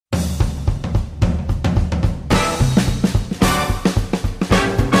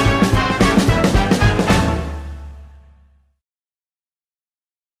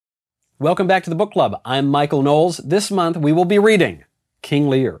Welcome back to the Book Club. I'm Michael Knowles. This month we will be reading King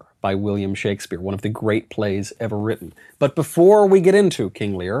Lear by William Shakespeare, one of the great plays ever written. But before we get into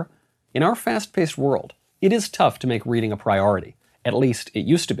King Lear, in our fast-paced world, it is tough to make reading a priority. At least it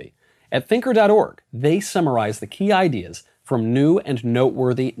used to be. At thinker.org, they summarize the key ideas from new and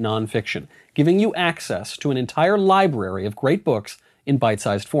noteworthy nonfiction, giving you access to an entire library of great books in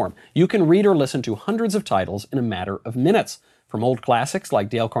bite-sized form. You can read or listen to hundreds of titles in a matter of minutes, from old classics like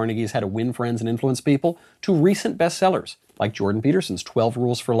Dale Carnegie's How to Win Friends and Influence People to recent bestsellers like Jordan Peterson's 12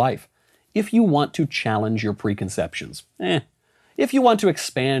 Rules for Life. If you want to challenge your preconceptions, If you want to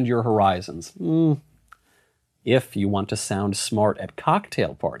expand your horizons, If you want to sound smart at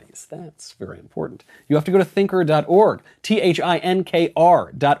cocktail parties, that's very important. You have to go to thinker.org,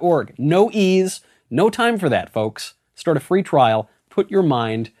 THINKR.org. No ease, no time for that, folks. Start a free trial, put your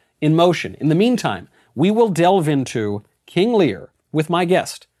mind in motion. In the meantime, we will delve into King Lear with my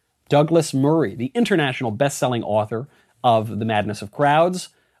guest, Douglas Murray, the international best-selling author of The Madness of Crowds,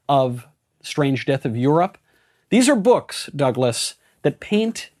 of Strange Death of Europe. These are books, Douglas, that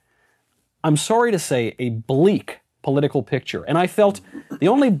paint, I'm sorry to say, a bleak political picture. And I felt the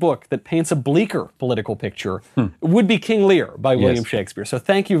only book that paints a bleaker political picture would be King Lear by William Shakespeare. So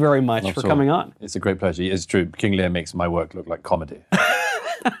thank you very much for coming on. It's a great pleasure. It's true. King Lear makes my work look like comedy.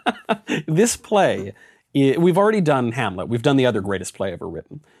 This play, we've already done Hamlet. We've done the other greatest play ever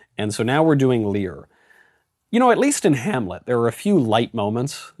written. And so now we're doing Lear. You know, at least in Hamlet, there are a few light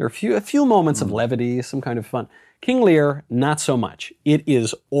moments. There are a few moments of levity, some kind of fun. King Lear, not so much. It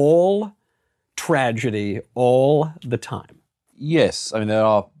is all tragedy all the time. Yes, I mean, there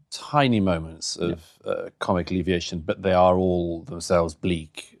are tiny moments of comic alleviation, but they are all themselves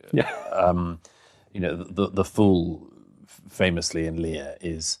bleak. Yeah. The fool, famously in Lear,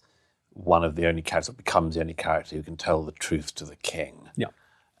 is one of the only characters, becomes the only character who can tell the truth to the king. Yeah.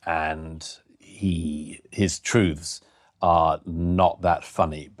 And his truths are not that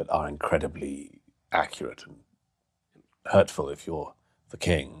funny, but are incredibly accurate and hurtful if you're the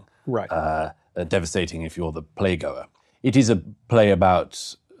king. Right. Devastating if you're the playgoer. It is a play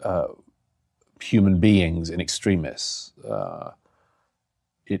about human beings in extremis.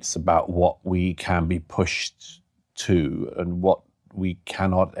 It's about what we can be pushed to and what we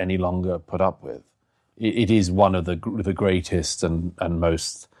cannot any longer put up with. It is one of the greatest and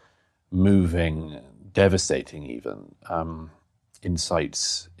most moving, devastating even,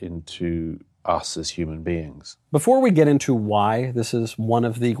 insights into us as human beings. Before we get into why this is one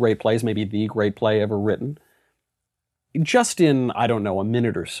of the great plays, maybe the great play ever written, just in, I don't know, a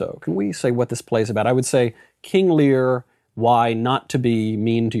minute or so, can we say what this play is about? I would say King Lear, why not to be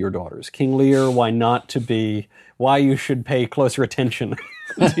mean to your daughters. King Lear, why you should pay closer attention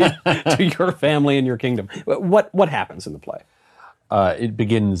to your family and your kingdom. What happens in the play? It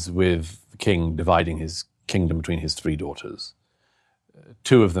begins with the king dividing his kingdom between his three daughters.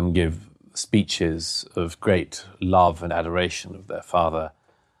 Two of them give speeches of great love and adoration of their father.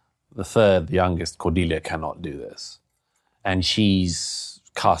 The third, the youngest, Cordelia, cannot do this. And she's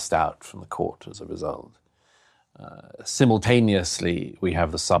cast out from the court as a result. Simultaneously, we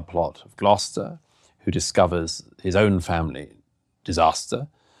have the subplot of Gloucester, who discovers his own family disaster.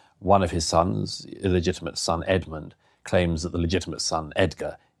 One of his sons, illegitimate son Edmund, claims that the legitimate son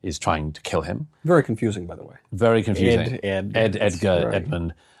Edgar is trying to kill him. Very confusing, by the way. Very confusing. Edgar, right.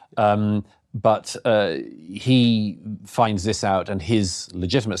 Edmund. But he finds this out, and his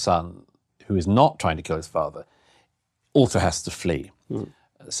legitimate son, who is not trying to kill his father, also has to flee.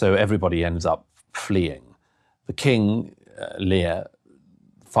 So everybody ends up fleeing. The king, Lear,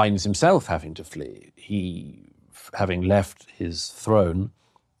 finds himself having to flee. He, having left his throne,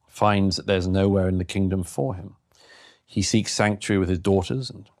 finds that there's nowhere in the kingdom for him. He seeks sanctuary with his daughters,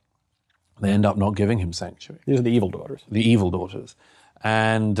 and they end up not giving him sanctuary. These are the evil daughters. The evil daughters.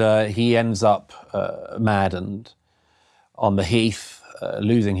 And he ends up maddened on the heath,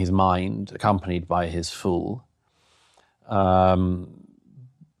 losing his mind, accompanied by his fool.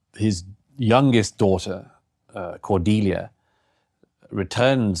 His youngest daughter, Cordelia,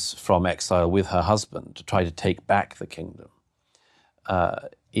 returns from exile with her husband to try to take back the kingdom,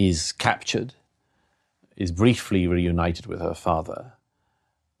 is captured, is briefly reunited with her father,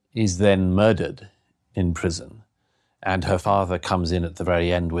 is then murdered in prison, and her father comes in at the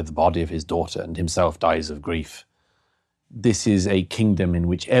very end with the body of his daughter and himself dies of grief. This is a kingdom in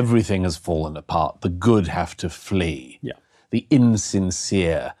which everything has fallen apart. The good have to flee. Yeah. The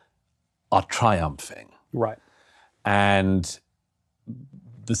insincere are triumphing. Right. And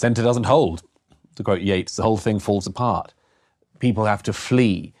the center doesn't hold. To quote Yeats, the whole thing falls apart. People have to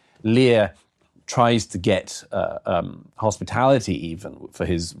flee. Lear tries to get hospitality even for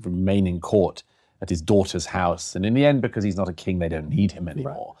his remaining court at his daughter's house. And in the end, because he's not a king, they don't need him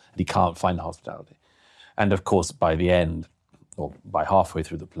anymore. Right. And he can't find hospitality. And of course, by the end, or by halfway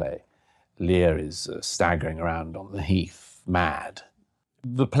through the play, Lear is staggering around on the heath, mad.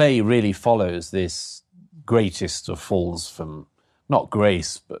 The play really follows this greatest of falls from not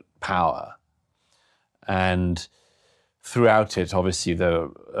grace, but power. And throughout it, obviously,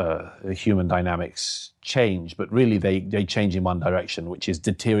 the human dynamics change, but really they change in one direction, which is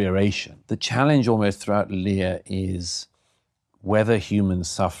deterioration. The challenge almost throughout Lear is whether human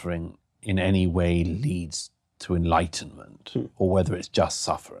suffering in any way leads to enlightenment or whether it's just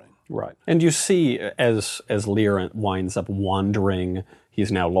suffering. Right. And you see, as Lear winds up wandering,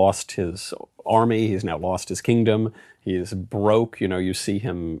 he's now lost his army, he's now lost his kingdom, he is broke. You see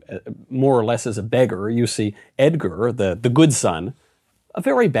him more or less as a beggar. You see Edgar, the good son. A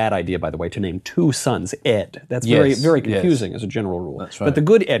very bad idea, by the way, to name two sons Ed. That's very confusing as a general rule. That's right. But the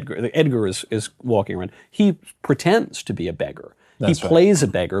good Edgar is walking around. He pretends to be a beggar. He plays a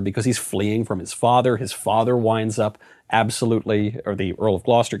beggar because he's fleeing from his father. His father winds up absolutely, or the Earl of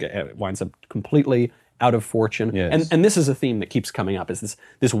Gloucester winds up completely out of fortune. Yes. And this is a theme that keeps coming up, is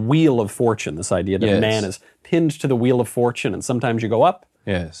this wheel of fortune, this idea that man is pinned to the wheel of fortune, and sometimes you go up,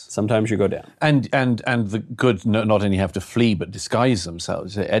 sometimes you go down. And the good not only have to flee, but disguise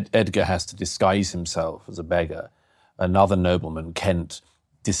themselves. Edgar has to disguise himself as a beggar. Another nobleman, Kent,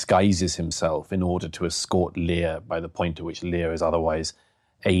 disguises himself in order to escort Lear, by the point at which Lear is otherwise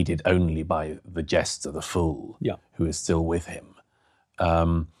aided only by the jester, the fool, who is still with him.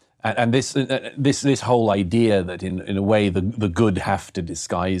 And this whole idea that in a way the good have to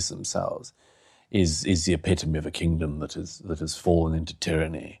disguise themselves is the epitome of a kingdom that has fallen into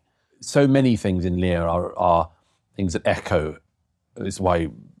tyranny. So many things in Lear are things that echo. It's why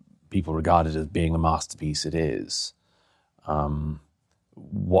people regard it as being a masterpiece. It is.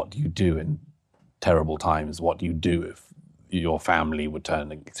 What do you do in terrible times? What do you do if your family were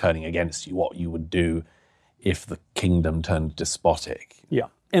turning against you? What you would do if the kingdom turned despotic? Yeah.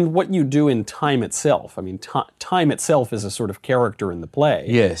 And what you do in time itself. I mean, time itself is a sort of character in the play.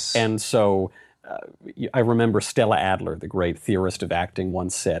 Yes. And so I remember Stella Adler, the great theorist of acting,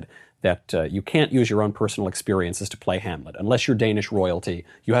 once said that you can't use your own personal experiences to play Hamlet. Unless you're Danish royalty,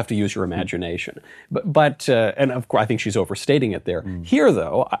 you have to use your imagination. But and of course, I think she's overstating it there. Here,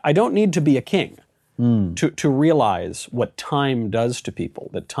 though, I don't need to be a king to realize what time does to people,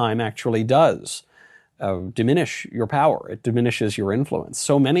 that time actually does diminish your power. It diminishes your influence.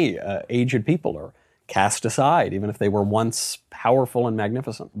 So many aged people are cast aside, even if they were once powerful and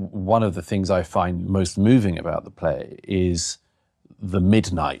magnificent. One of the things I find most moving about the play is the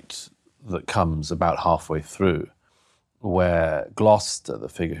midnight that comes about halfway through, where Gloucester, the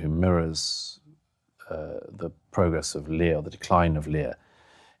figure who mirrors the progress of Lear, the decline of Lear,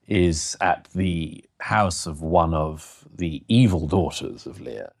 is at the house of one of the evil daughters of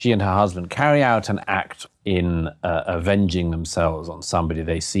Lear. She and her husband carry out an act in avenging themselves on somebody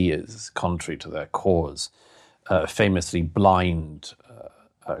they see as contrary to their cause, famously blind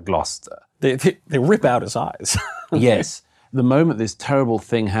Gloucester. They rip out his eyes. Yes. The moment this terrible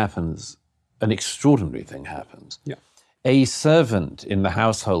thing happens, an extraordinary thing happens. Yeah. A servant in the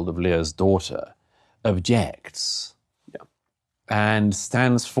household of Lear's daughter objects and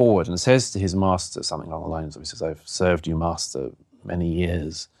stands forward and says to his master something along the lines of, he says, "I've served you, master, many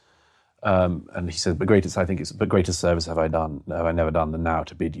years." And he says, but greater service have I never done than now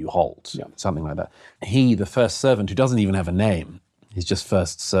to bid you halt. Yeah. Something like that. He, the first servant, who doesn't even have a name, he's just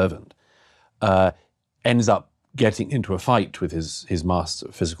first servant, ends up getting into a fight with his master,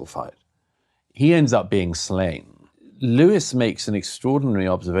 a physical fight. He ends up being slain. Lewis makes an extraordinary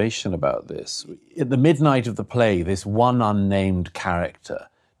observation about this. At the midnight of the play, this one unnamed character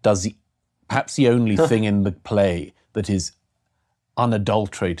does perhaps the only thing in the play that is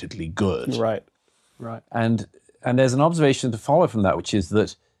unadulteratedly good. Right. And there's an observation to follow from that, which is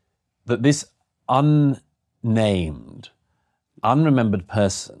that this unnamed, unremembered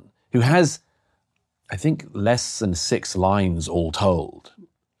person who has, I think, less than 6 lines all told,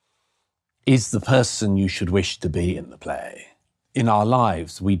 is the person you should wish to be in the play. In our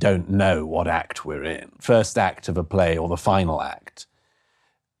lives, we don't know what act we're in. First act of a play or the final act.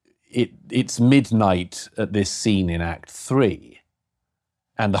 It's midnight at this scene in Act 3,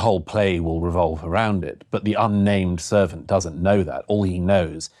 and the whole play will revolve around it. But the unnamed servant doesn't know that. All he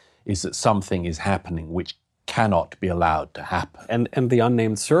knows is that something is happening which cannot be allowed to happen. And the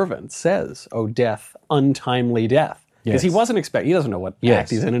unnamed servant says, "Oh, death, untimely death." Because he wasn't expecting, he doesn't know what act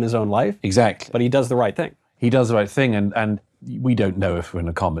he's in his own life. Exactly. But he does the right thing. He does the right thing, and we don't know if we're in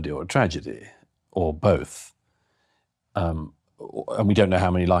a comedy or a tragedy. or both. And we don't know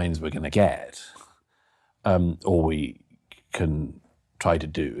how many lines we're going to get. All we can try to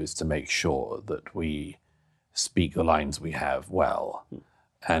do is to make sure that we speak the lines we have well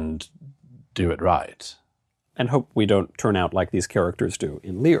and do it right. And hope we don't turn out like these characters do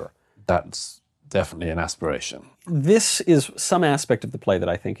in Lear. That's definitely an aspiration. This is some aspect of the play that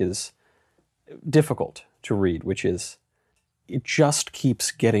I think is difficult to read, which is it just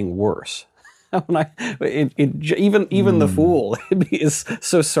keeps getting worse. Even the fool is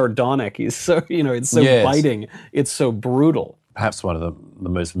so sardonic. He's so, it's so biting. It's so brutal. Perhaps one of the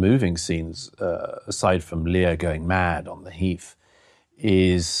most moving scenes, aside from Lear going mad on the heath,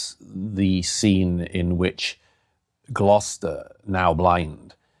 is the scene in which Gloucester, now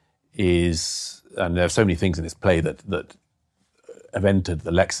blind, and there are so many things in this play that have entered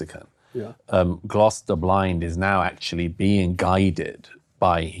the lexicon. Yeah. Gloucester blind is now actually being guided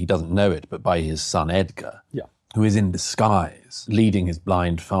by, he doesn't know it, but by his son Edgar, who is in disguise, leading his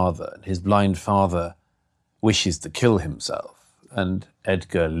blind father. And his blind father wishes to kill himself, and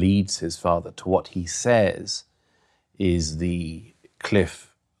Edgar leads his father to what he says is the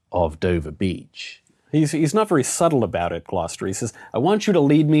cliff of Dover Beach. He's not very subtle about it, Gloucester. He says, I want you to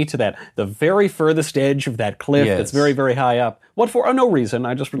lead me to the very furthest edge of that cliff that's very, very high up. What for? Oh, no reason.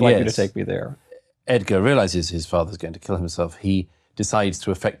 I just would like you to take me there. Edgar realizes his father's going to kill himself. He decides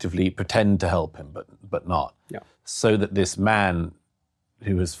to effectively pretend to help him, but not. Yeah. So that this man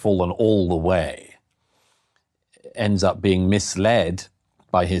who has fallen all the way ends up being misled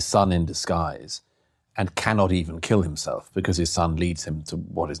by his son in disguise and cannot even kill himself because his son leads him to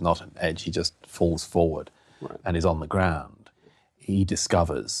what is not an edge. He just falls forward and is on the ground. He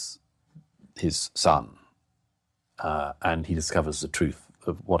discovers his son and he discovers the truth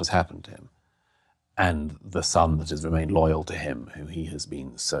of what has happened to him. And the son that has remained loyal to him, who he has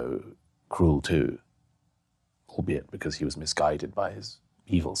been so cruel to, albeit because he was misguided by his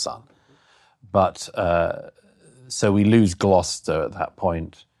evil son. But so we lose Gloucester at that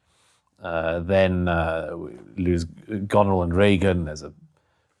point. Then we lose Goneril and Regan.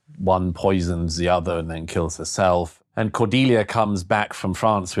 One poisons the other and then kills herself. And Cordelia comes back from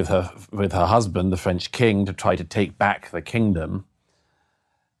France with her husband, the French king, to try to take back the kingdom.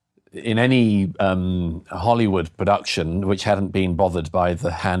 In any Hollywood production which hadn't been bothered by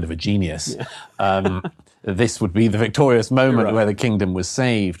the hand of a genius, this would be the victorious moment where the kingdom was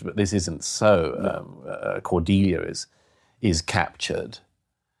saved. But this isn't so. Cordelia is captured.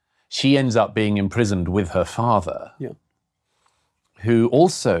 She ends up being imprisoned with her father, who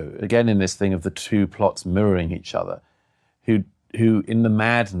also, again in this thing of the two plots mirroring each other, who in the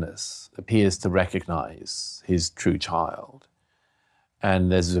madness appears to recognize his true child.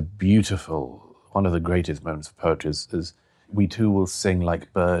 And there's a beautiful, one of the greatest moments of poetry is we too will sing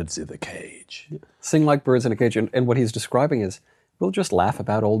like birds in a cage. Sing like birds in a cage. And what he's describing is, we'll just laugh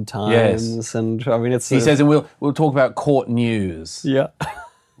about old times. Yes. And I mean, he says, and we'll talk about court news. Yeah.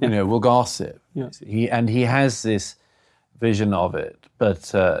 We'll gossip. Yeah. He has this vision of it,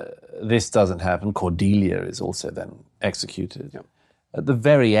 but this doesn't happen. Cordelia is also then executed. Yeah. At the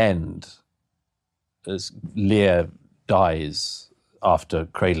very end, as Lear dies after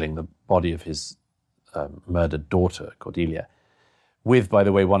cradling the body of his murdered daughter, Cordelia, with, by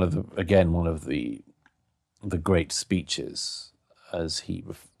the way, one of the great speeches as he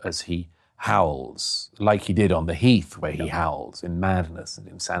howls, like he did on the heath, where he howls in madness and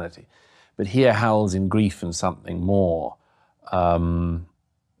insanity, but here howls in grief and something more, and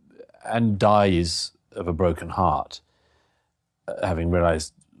dies of a broken heart, having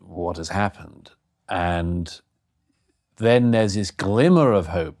realized what has happened. And then there's this glimmer of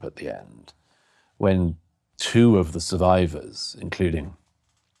hope at the end when two of the survivors, including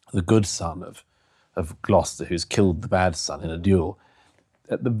the good son of Gloucester, who's killed the bad son in a duel,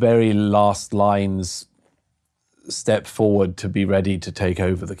 at the very last lines step forward to be ready to take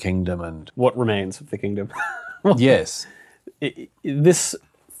over the kingdom. And what remains of the kingdom. Yes. This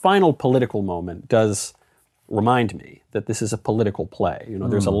final political moment does remind me that this is a political play.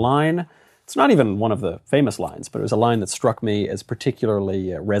 There's a line. It's not even one of the famous lines, but it was a line that struck me as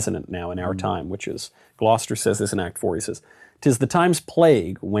particularly resonant now in our time, which is, Gloucester says this in Act 4, he says, "'Tis the time's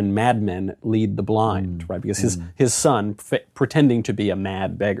plague when madmen lead the blind," right? Because his son, pretending to be a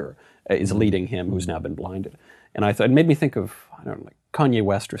mad beggar, is leading him who's now been blinded. And I thought, it made me think of, I don't know, like Kanye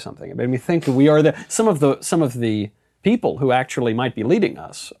West or something. It made me think that we are some of the people who actually might be leading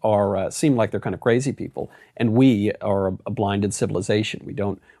us seem like they're kind of crazy people, and we are a blinded civilization.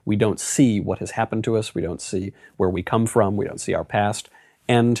 We don't see what has happened to us. We don't see where we come from. We don't see our past.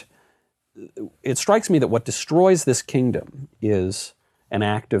 And it strikes me that what destroys this kingdom is an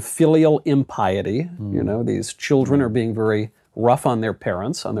act of filial impiety. You know, these children are being very rough on their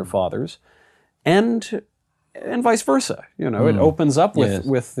parents, on their fathers, and vice versa. You know, it opens up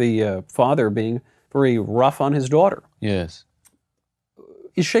with the father being very rough on his daughter. Yes.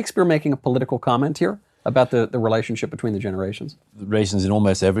 Is Shakespeare making a political comment here about the relationship between the generations? The relations in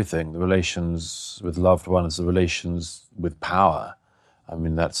almost everything, the relations with loved ones, the relations with power. I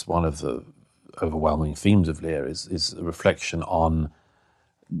mean, that's one of the overwhelming themes of Lear is a reflection on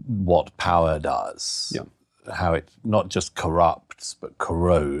what power does. Yeah. How it not just corrupts, but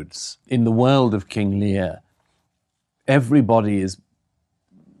corrodes. In the world of King Lear, everybody is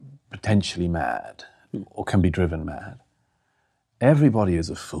potentially mad or can be driven mad. Everybody is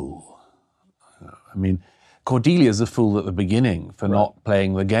a fool. I mean, Cordelia's a fool at the beginning for not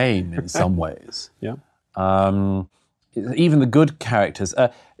playing the game in some ways. Yeah. Even the good characters.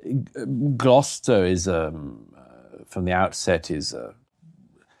 Gloucester is, from the outset, is...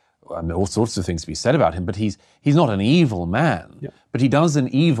 I mean, all sorts of things to be said about him, but he's not an evil man. Yeah. But he does an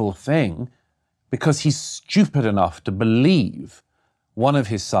evil thing because he's stupid enough to believe one of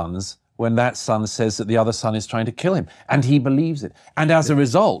his sons when that son says that the other son is trying to kill him. And he believes it. And as a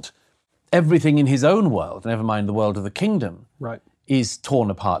result, everything in his own world, never mind the world of the kingdom, is torn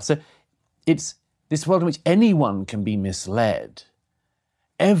apart. So it's this world in which anyone can be misled.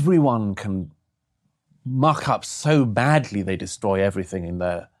 Everyone can muck up so badly they destroy everything in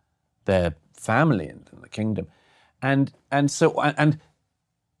their family and in the kingdom. And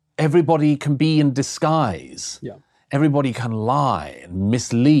everybody can be in disguise. Yeah. Everybody can lie and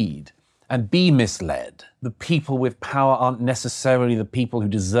mislead and be misled. The people with power aren't necessarily the people who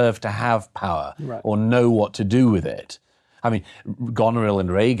deserve to have power or know what to do with it. I mean, Goneril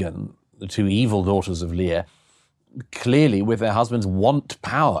and Regan, the two evil daughters of Lear, clearly with their husbands want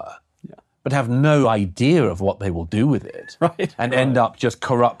power, but have no idea of what they will do with it, and end up just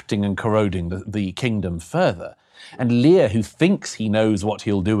corrupting and corroding the kingdom further. And Lear, who thinks he knows what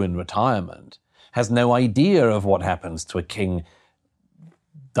he'll do in retirement, has no idea of what happens to a king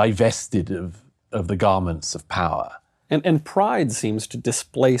divested of the garments of power. And pride seems to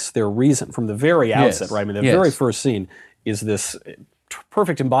displace their reason from the very outset, right? I mean, the very first scene is this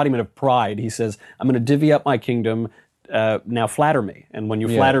perfect embodiment of pride. He says, I'm going to divvy up my kingdom, now flatter me. And when you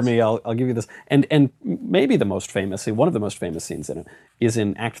flatter me, I'll give you this. And maybe the most famous, one of the most famous scenes in it, is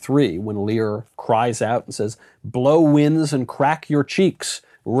in Act 3, when Lear cries out and says, blow winds and crack your cheeks,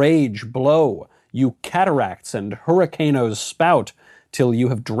 rage, blow, you cataracts and hurricanos spout, till you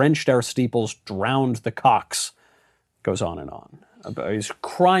have drenched our steeples, drowned the cocks. Goes on and on. He's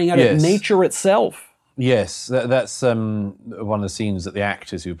crying out at nature itself. Yes, that's one of the scenes that the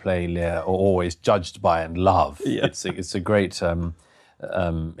actors who play Lear are always judged by and love. Yeah. It's a great moment.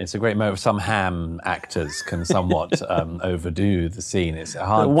 Some ham actors can somewhat overdo the scene. It's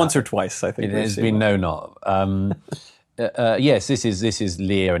hard. Once or twice, I think. It has been known of. Yes, this is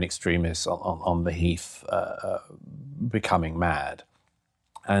Lear in extremis on the heath, becoming mad,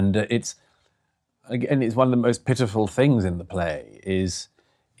 and it's one of the most pitiful things in the play is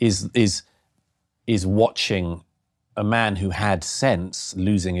watching a man who had sense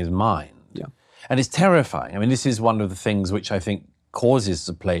losing his mind. Yeah. And it's terrifying. I mean, this is one of the things which I think causes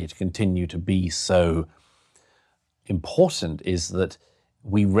the play to continue to be so important, is that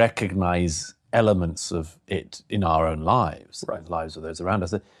we recognize elements of it in our own lives, the lives of those around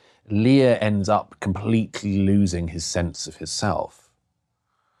us. That Lear ends up completely losing his sense of himself.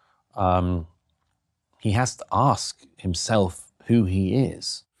 He has to ask himself who he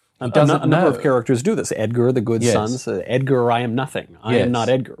is. A number of characters do this. Edgar, the good son, says, Edgar, I am nothing. I am not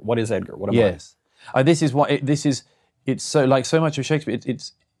Edgar. What is Edgar? What am I? This is what it's so like so much of Shakespeare.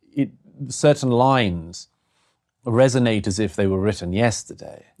 Certain lines resonate as if they were written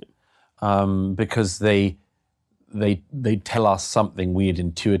yesterday, because they tell us something we had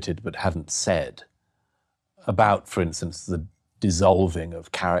intuited but hadn't said about, for instance, the dissolving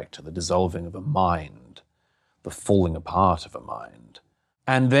of character, the dissolving of a mind, the falling apart of a mind.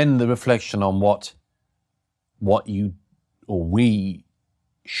 And then the reflection on what you or we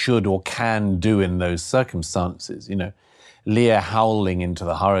should or can do in those circumstances. You know, Lear howling into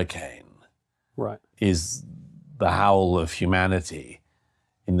the hurricane is the howl of humanity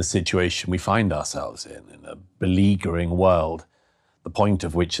in the situation we find ourselves in a beleaguering world, the point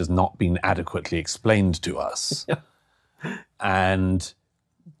of which has not been adequately explained to us. And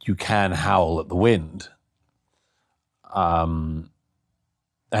you can howl at the wind.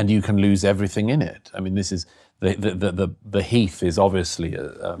 And you can lose everything in it. I mean, this is the heath is obviously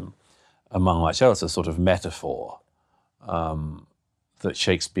among much else a sort of metaphor that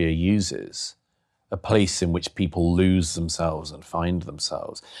Shakespeare uses a place in which people lose themselves and find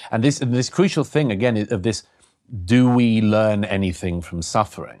themselves. And this crucial thing, again, of this, do we learn anything from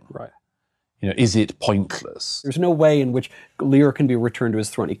suffering? Right. Is it pointless? There's no way in which Lear can be returned to his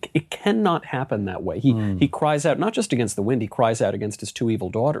throne. It cannot happen that way. He cries out, not just against the wind, he cries out against his two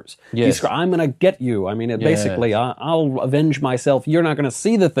evil daughters. Yes. I'm going to get you. I mean, basically, I'll avenge myself. You're not going to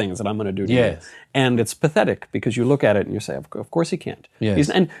see the things that I'm going to do to you. And it's pathetic, because you look at it and you say, of course he can't.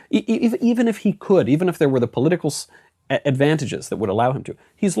 Yes. And even if he could, even if there were the political advantages that would allow him to,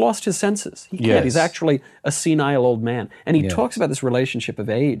 he's lost his senses. He can't. Yes. He's actually a senile old man. And he talks about this relationship of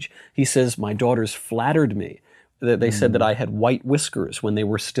age. He says, my daughters flattered me. They said that I had white whiskers when they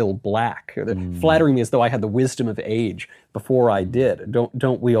were still black. Flattering me as though I had the wisdom of age before I did.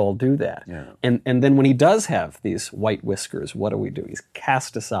 Don't we all do that? Yeah. And then when he does have these white whiskers, what do? He's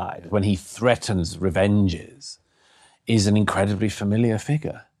cast aside. When he threatens revenges, is an incredibly familiar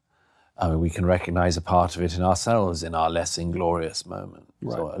figure. I mean, we can recognize a part of it in ourselves in our less inglorious moments,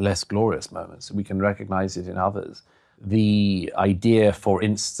 or less glorious moments. We can recognize it in others. The idea, for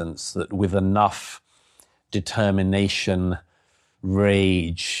instance, that with enough determination,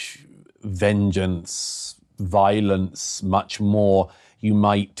 rage, vengeance, violence, much more, you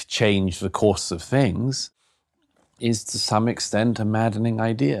might change the course of things, is to some extent a maddening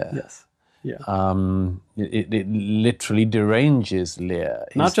idea. Yes. Yeah. It literally deranges Lear.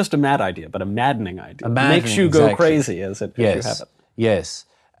 Not just a mad idea, but a maddening idea. A maddening, makes you go crazy as you have it. Yes.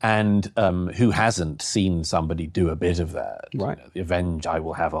 And who hasn't seen somebody do a bit of that? Right. The revenge I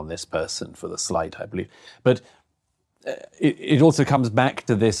will have on this person for the slight, I believe. But it also comes back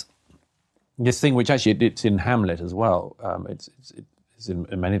to this thing, which actually it's in Hamlet as well. It's in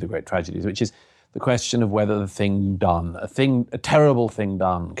many of the great tragedies, which is the question of whether the thing done, a terrible thing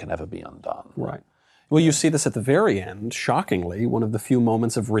done, can ever be undone. Right. Well, you see this at the very end, shockingly, one of the few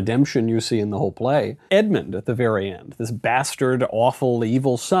moments of redemption you see in the whole play. Edmund, at the very end, this bastard, awful,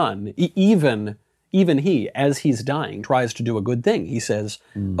 evil son, even he, as he's dying, tries to do a good thing. He says,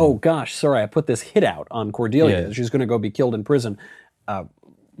 oh gosh, sorry, I put this hit out on Cordelia. Yes. She's going to go be killed in prison.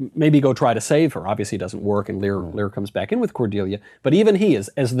 Maybe go try to save her. Obviously, it doesn't work, and Lear comes back in with Cordelia. But even he, as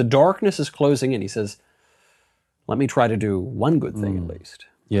the darkness is closing in, he says, let me try to do one good thing at least.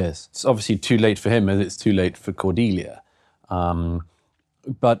 Yes. It's obviously too late for him, as it's too late for Cordelia.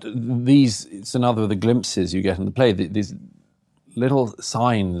 But it's another of the glimpses you get in the play, these little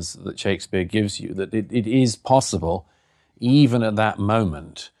signs that Shakespeare gives you, that it is possible, even at that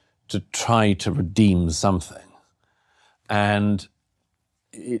moment, to try to redeem something. And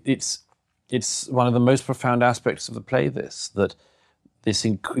it's one of the most profound aspects of the play, that this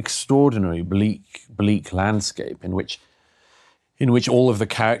extraordinary bleak landscape in which all of the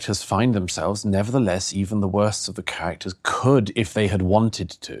characters find themselves, nevertheless, even the worst of the characters could, if they had wanted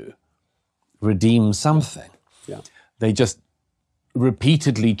to, redeem something. Yeah. They just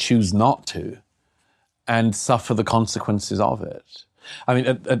repeatedly choose not to and suffer the consequences of it. I mean,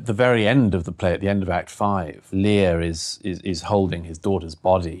 at the very end of the play, at the end of Act 5, Lear is holding his daughter's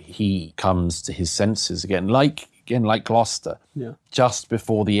body. He comes to his senses again, like Gloucester. Yeah. Just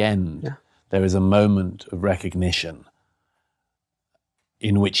before the end, there is a moment of recognition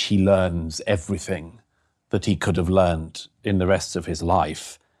in which he learns everything that he could have learned in the rest of his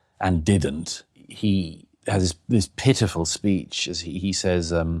life and didn't. He has this pitiful speech as he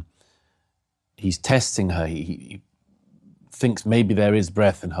says, he's testing her. He thinks maybe there is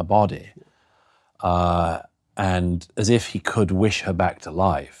breath in her body. And as if he could wish her back to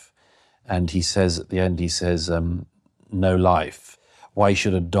life. And he says at the end, no life. Why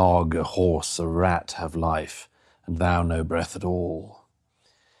should a dog, a horse, a rat have life, and thou no breath at all?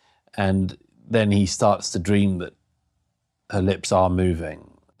 And then he starts to dream that her lips are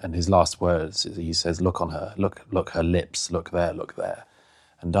moving. And his last words, he says, look on her, look her lips, look there,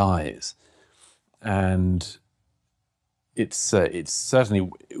 and dies. And it's certainly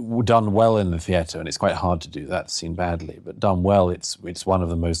done well in the theatre, and it's quite hard to do that scene badly, but done well, it's one of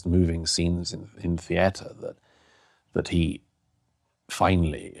the most moving scenes in theatre, that he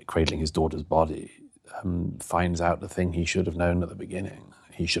finally, cradling his daughter's body, finds out the thing he should have known at the beginning.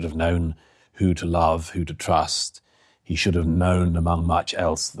 He should have known who to love, who to trust. He should have known, among much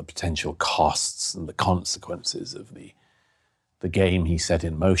else, the potential costs and the consequences of the game he set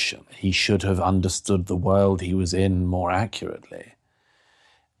in motion. He should have understood the world he was in more accurately.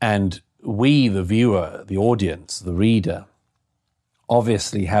 And we, the viewer, the audience, the reader,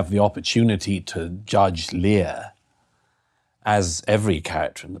 obviously have the opportunity to judge Lear. As every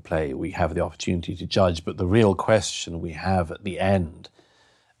character in the play, we have the opportunity to judge, but the real question we have at the end,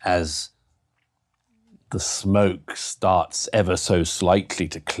 as the smoke starts ever so slightly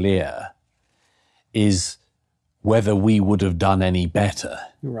to clear, is whether we would have done any better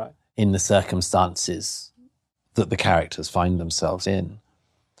Right. in the circumstances that the characters find themselves in.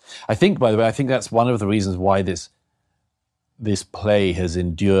 I think, by the way, that's one of the reasons why this play has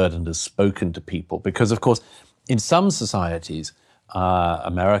endured and has spoken to people. Because, of course, in some societies,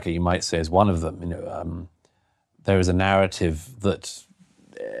 America, you might say, is one of them. There is a narrative that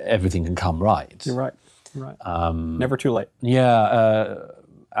everything can come right. You're right. Right. Never too late. Yeah.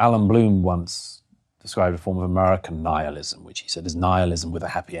 Alan Bloom once described a form of American nihilism, which he said is nihilism with a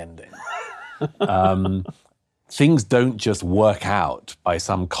happy ending. Things don't just work out by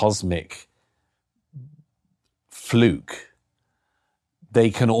some cosmic fluke. They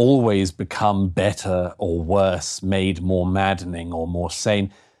can always become better or worse, made more maddening or more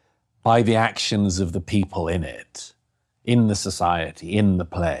sane by the actions of the people in it, in the society, in the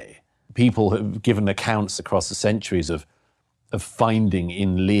play. People have given accounts across the centuries of finding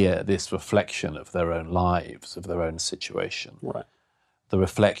in Lear this reflection of their own lives, of their own situation. Right. The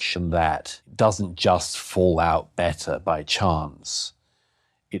reflection that doesn't just fall out better by chance.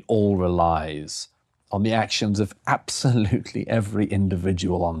 It all relies on the actions of absolutely every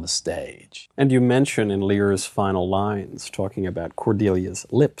individual on the stage. And you mention in Lear's final lines, talking about Cordelia's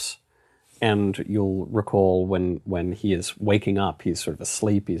lips. And you'll recall when he is waking up, he's sort of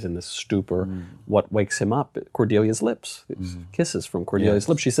asleep, he's in this stupor. What wakes him up? Cordelia's lips. Kisses from Cordelia's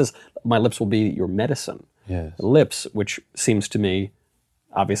lips. She says, "My lips will be your medicine." Yes. Lips, which seems to me,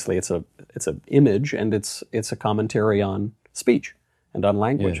 obviously it's an image, and it's a commentary on speech and on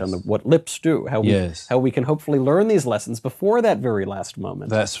language, on what lips do, how we can hopefully learn these lessons before that very last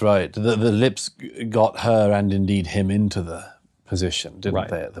moment. That's right. The lips got her and indeed him into the position, didn't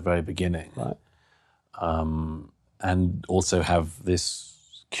they, at the very beginning? Right. And also have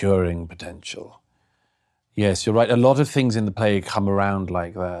this curing potential. Yes, you're right. A lot of things in the play come around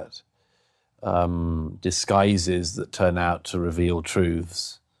like that. Disguises that turn out to reveal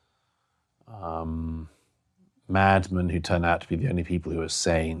truths. Madmen who turn out to be the only people who are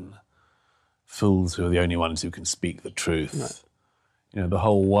sane. Fools who are the only ones who can speak the truth. Right. The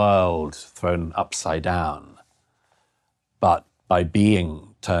whole world thrown upside down. But by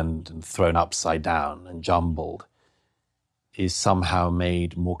being turned and thrown upside down and jumbled, is somehow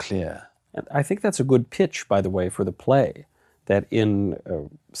made more clear. And I think that's a good pitch, by the way, for the play, that in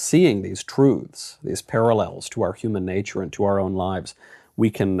seeing these truths, these parallels to our human nature and to our own lives, we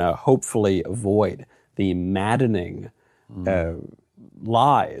can hopefully avoid the maddening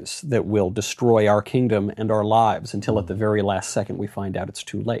lies that will destroy our kingdom and our lives until at the very last second we find out it's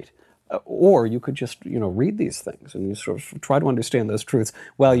too late. Or you could just, read these things and you sort of try to understand those truths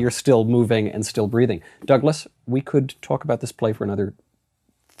while you're still moving and still breathing. Douglas, we could talk about this play for another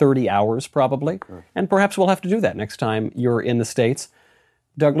 30 hours probably, and perhaps we'll have to do that next time you're in the States.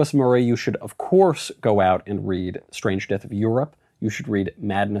 Douglas Murray, you should of course go out and read Strange Death of Europe. You should read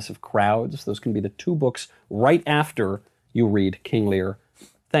Madness of Crowds. Those can be the two books right after you read King Lear.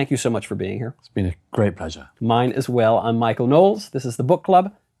 Thank you so much for being here. It's been a great pleasure. Mine as well. I'm Michael Knowles. This is the Book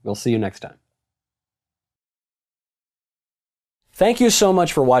Club. We'll see you next time. Thank you so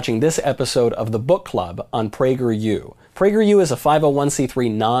much for watching this episode of the Book Club on PragerU. PragerU is a 501c3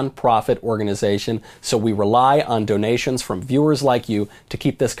 nonprofit organization, so we rely on donations from viewers like you to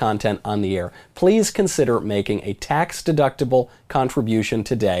keep this content on the air. Please consider making a tax-deductible contribution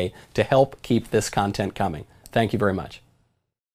today to help keep this content coming. Thank you very much.